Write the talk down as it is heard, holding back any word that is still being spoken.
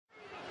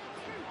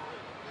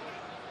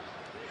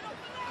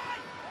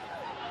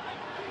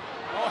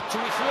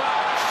Tuifua,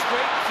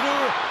 straight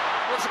through.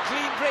 There's a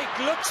clean break,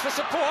 looks for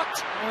support.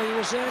 Oh, he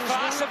was there as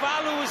well.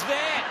 Savalu was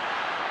there.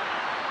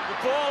 The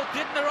ball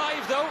didn't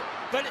arrive though,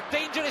 but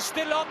danger is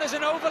still on. There's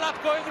an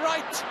overlap going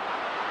right.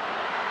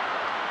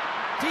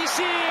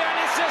 PC, and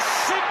it's a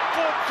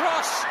simple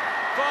cross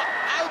for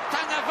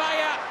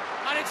Altangavaya,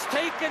 and it's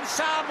taken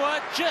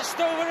Samoa just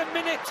over a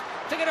minute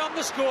to get on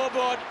the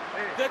scoreboard.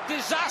 The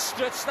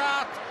disastrous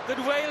start that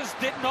Wales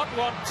did not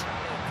want.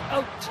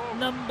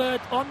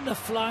 Outnumbered on the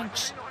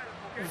flanks.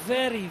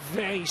 Very,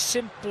 very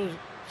simple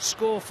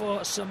score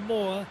for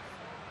Samoa.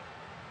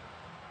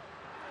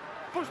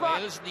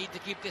 Wales need to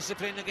keep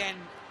discipline again.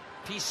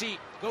 PC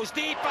goes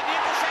deep, and the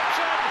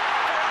interception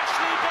for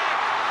Ashley Beck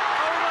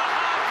over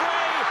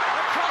halfway.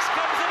 Across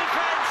comes the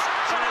defence,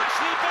 and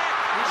Ashley Beck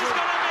is going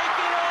to make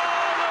it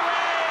all the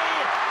way.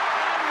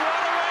 And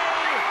what a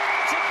way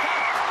to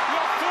cap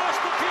your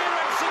first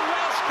appearance in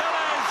Welsh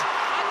colours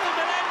at the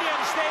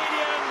Millennium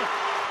Stadium.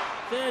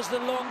 There's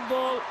the long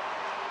ball.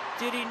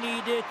 Did he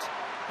need it?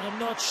 I'm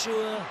not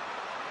sure.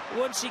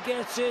 Once he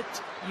gets it,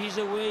 he's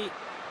away.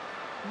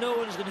 No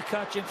one's going to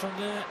catch him from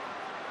there.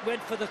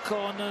 Went for the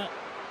corner.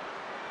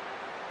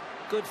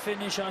 Good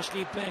finish,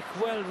 Ashley Beck.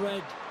 Well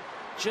read.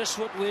 Just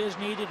what Wales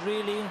needed,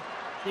 really.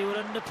 They were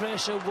under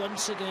pressure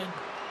once again.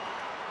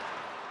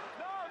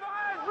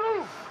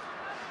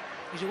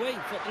 He's away.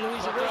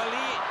 Louis away.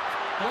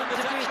 On the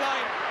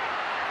touchline.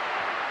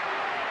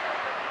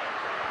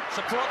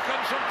 Support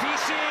comes from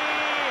PC.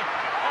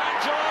 And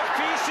George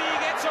PC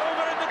gets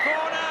over in the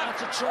corner.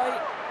 That's a try.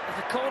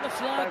 The corner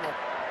flag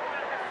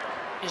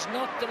is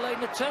not the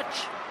line of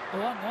touch. Oh,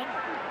 hang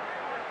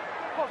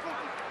on.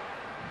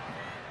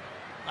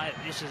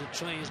 This is a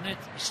try, isn't it?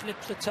 He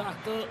slips the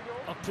tackle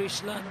of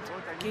Priestland,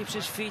 keeps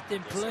his feet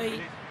in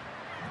play.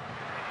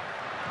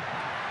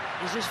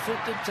 Is his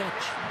foot in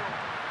touch?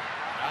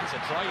 That's a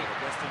try.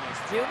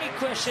 The only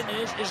question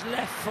is his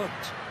left foot.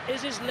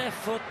 Is his left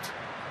foot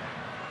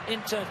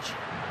in touch?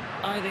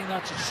 I think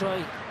that's a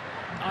try.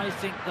 I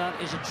think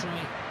that is a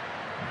try.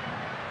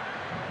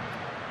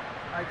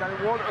 I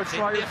don't want a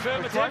try. The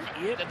affirmative.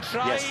 Yep. The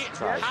try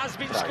has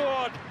been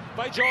scored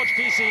by George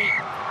PC.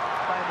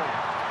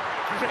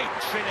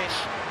 Great finish.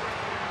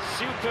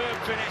 Superb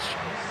finish.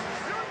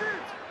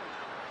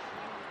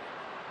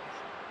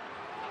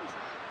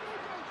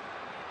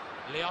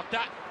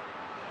 Leota.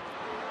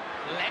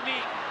 Lemmy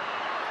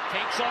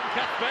takes on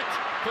Cuthbert,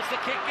 puts the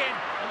kick in,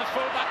 and the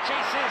fullback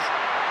chases.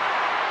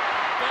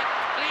 But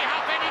Lee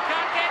Halfpenny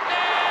can't get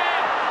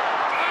there.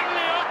 And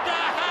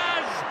Leota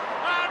has.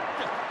 And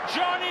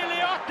Johnny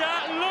Leota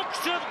looks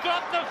to have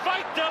got the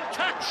vital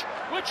touch,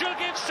 which will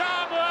give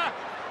Samoa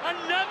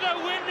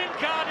another win in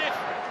Cardiff.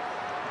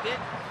 Did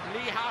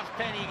Lee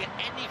Halfpenny get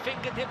any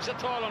fingertips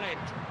at all on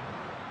it?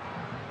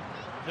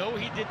 No,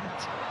 he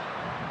didn't.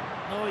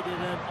 No, he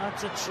didn't.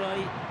 That's a try.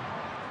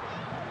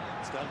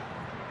 It's done.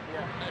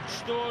 A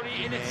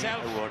story in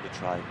itself. Award a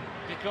try.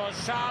 Because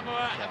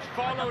Samoa have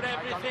followed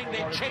everything,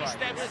 they've chased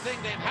everything,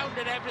 they've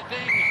hounded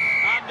everything,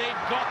 and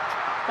they've got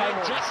their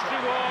just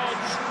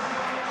rewards.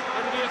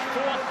 It'll be a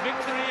fourth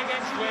victory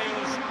against Wales.